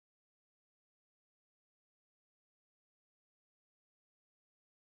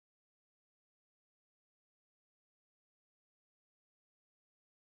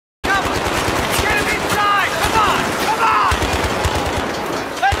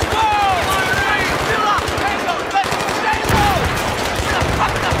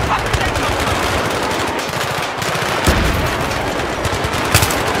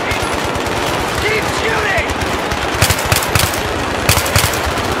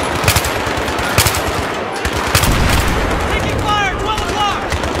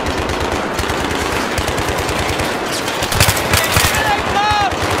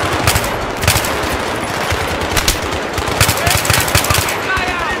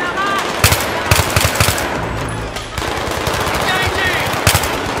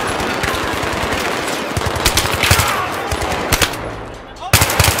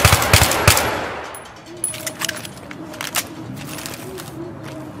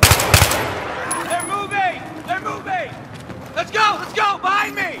Let's go!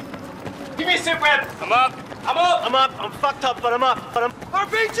 Behind me! Give me a sit rep. I'm up. I'm fucked up, but I'm up.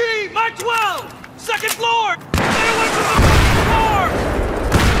 RPG, Mark 12! Second floor! Get away from the first floor!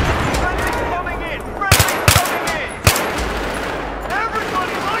 Friendly's coming in!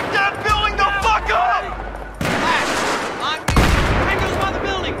 Everybody, light that building the fuck up! On me! Angles by the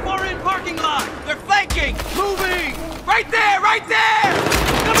building! Far in parking lot! They're flanking! Moving! Right there! Coming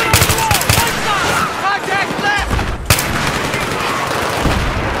over the wall! Right side! Contact left!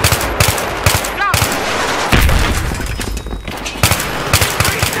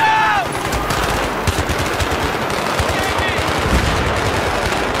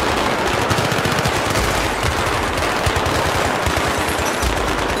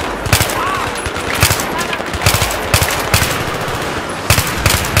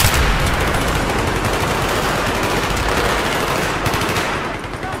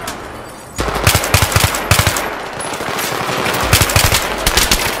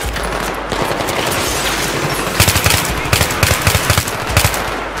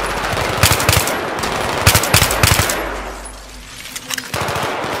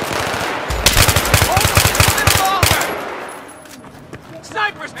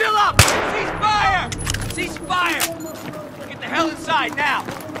 Sniper still up! Cease fire! Get the hell inside now!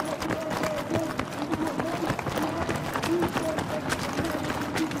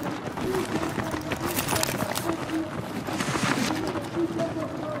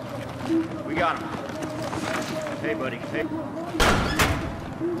 We got him. Hey, buddy. Hey.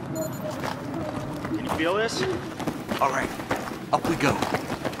 Can you feel this? All right, up we go.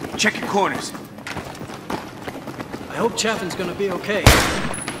 Check your corners. I hope Chapin's gonna be okay.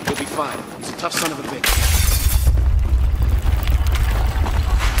 He'll be fine. He's a tough son of a bitch.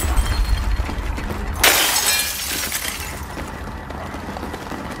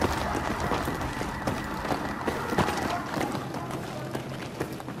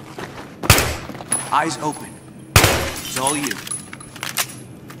 Eyes open. It's all you.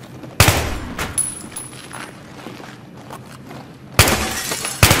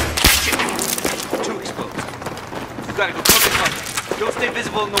 Shit. Too exposed. You gotta go cover. Don't stay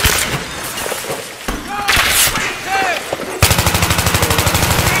visible in the wind.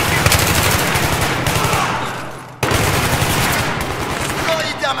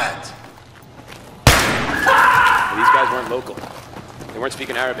 These guys weren't local. They weren't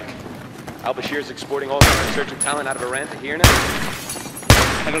speaking Arabic. Al-Bashir's exporting all kinds of insurgent talent out of Iran to here now?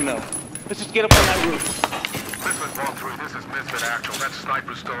 I don't know. Let's just get up on that roof. This is 1-3. This is Misfit Actual. That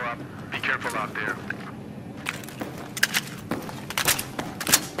sniper's still up. Be careful out there.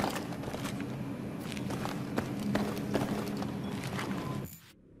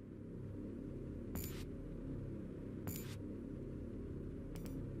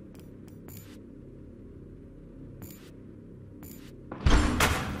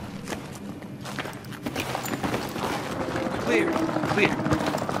 Clear.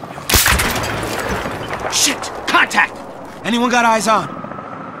 Shit! Contact! Anyone got eyes on?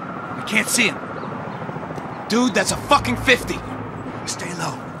 I can't see him. Dude, that's a fucking 50. Stay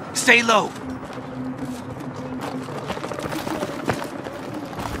low.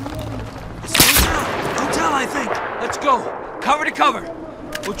 Hotel, I think. Let's go. Cover to cover.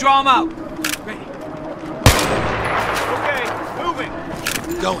 We'll draw him out. Ready. Okay, moving.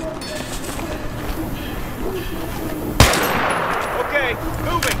 Going. Okay,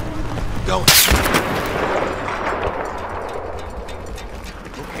 moving. Going.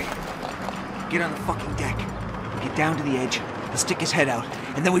 Okay. Get on the fucking deck. Get down to the edge. He'll stick his head out,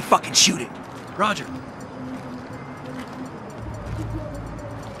 and then we fucking shoot it. Roger.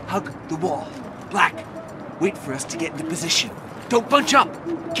 Hug the wall. Black. Wait for us to get into position. Don't bunch up.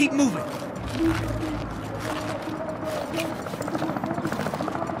 Keep moving.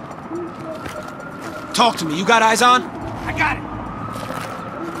 Talk to me. You got eyes on? I got it.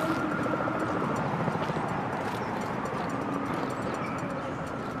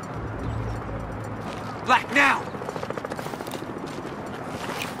 Black, now!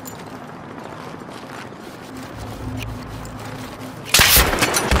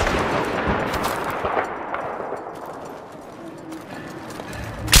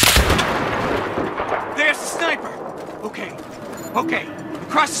 There's the sniper! Okay.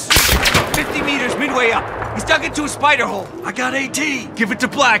 Across the street, 50 meters midway up. He's dug into a spider hole. I got AT. Give it to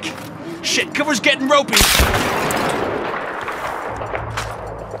Black. Shit, cover's getting ropey.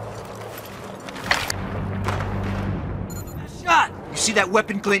 Shot! You see that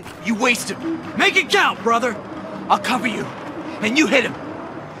weapon glint? You waste him. Make it count, brother! I'll cover you. And you hit him.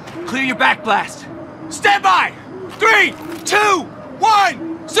 Clear your back blast. Stand by! 3, 2,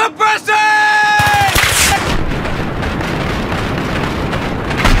 1, suppress it!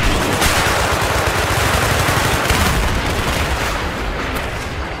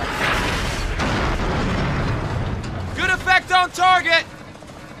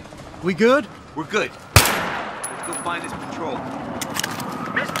 We good? We're good. Let's go find this patrol.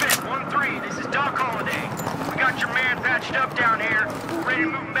 Misfit 1-3, this is Doc Holliday. We got your man patched up down here. We're ready to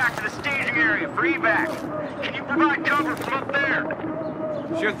move him back to the staging area for evac. Can you provide cover from up there?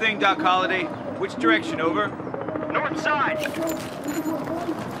 Sure thing, Doc Holliday. Which direction, over? North side.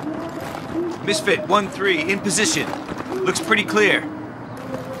 Misfit 1-3, in position. Looks pretty clear.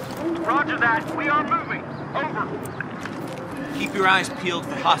 Roger that. We are moving. Over. Keep your eyes peeled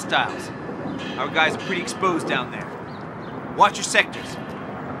for hostiles. Our guys are pretty exposed down there. Watch your sectors.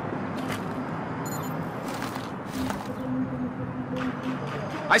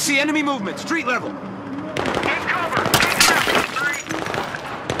 I see enemy movement, street level. Take cover. Take cover, 3.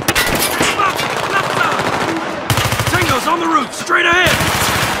 Tango's on the roof, straight ahead!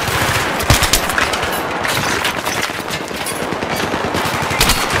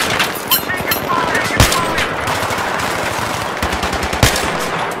 We're taking fire. Taking fire.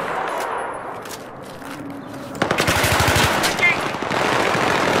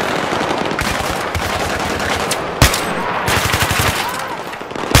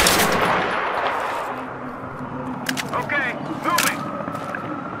 Okay, moving.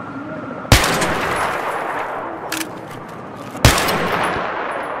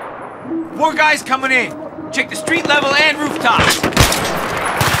 More guys coming in. Check the street level and rooftops.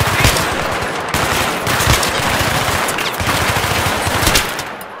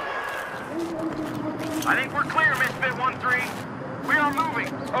 I think we're clear, Misfit 1-3. We are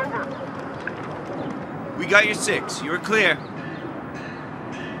moving. Over. We got your 6. You're clear.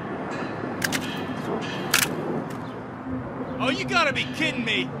 Oh, you gotta be kidding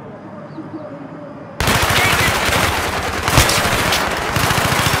me.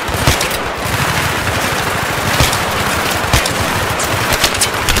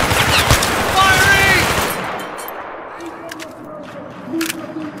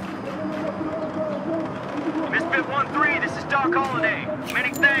 Misfit 1-3, this is Doc Holliday.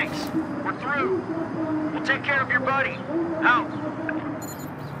 Many thanks. We're through. We'll take care of your buddy. Out.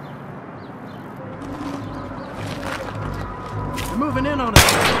 They're moving in on us. I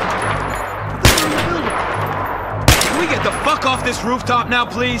think they're in the building. Can we get the fuck off this rooftop now,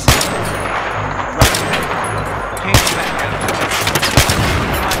 please? Hands back out.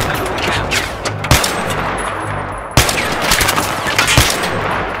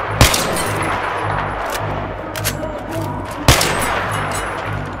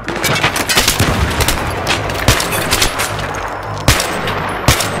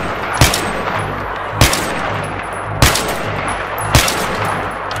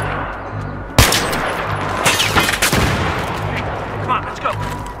 Come on, let's go.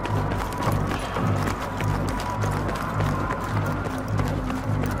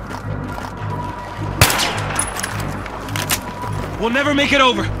 We'll never make it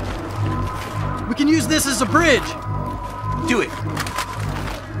over. We can use this as a bridge. Do it.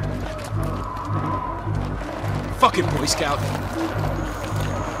 Fuck it, Boy Scout.